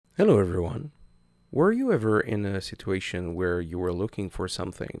Hello, everyone. Were you ever in a situation where you were looking for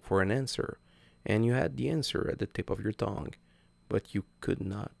something, for an answer, and you had the answer at the tip of your tongue, but you could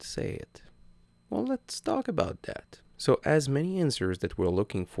not say it? Well, let's talk about that. So, as many answers that we're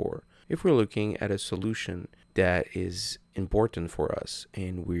looking for, if we're looking at a solution that is important for us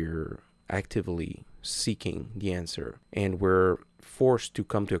and we're actively seeking the answer and we're forced to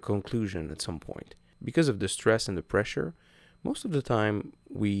come to a conclusion at some point, because of the stress and the pressure, most of the time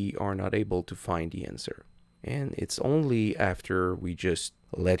we are not able to find the answer. And it's only after we just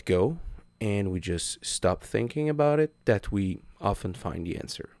let go and we just stop thinking about it that we often find the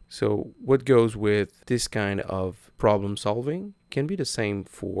answer. So, what goes with this kind of problem solving can be the same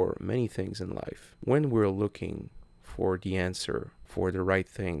for many things in life. When we're looking for the answer, for the right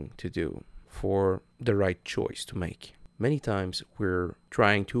thing to do, for the right choice to make, many times we're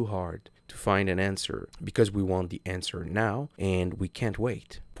trying too hard to find an answer because we want the answer now and we can't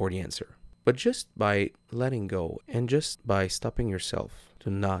wait for the answer. But just by letting go and just by stopping yourself to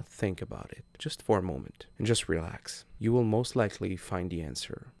not think about it just for a moment and just relax, you will most likely find the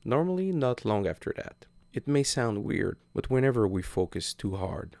answer. Normally, not long after that. It may sound weird, but whenever we focus too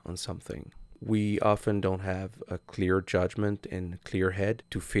hard on something, we often don't have a clear judgment and clear head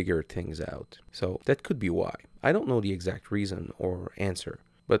to figure things out. So that could be why. I don't know the exact reason or answer,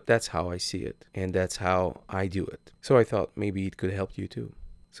 but that's how I see it, and that's how I do it. So I thought maybe it could help you too.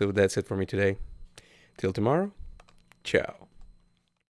 So that's it for me today. Till tomorrow, ciao.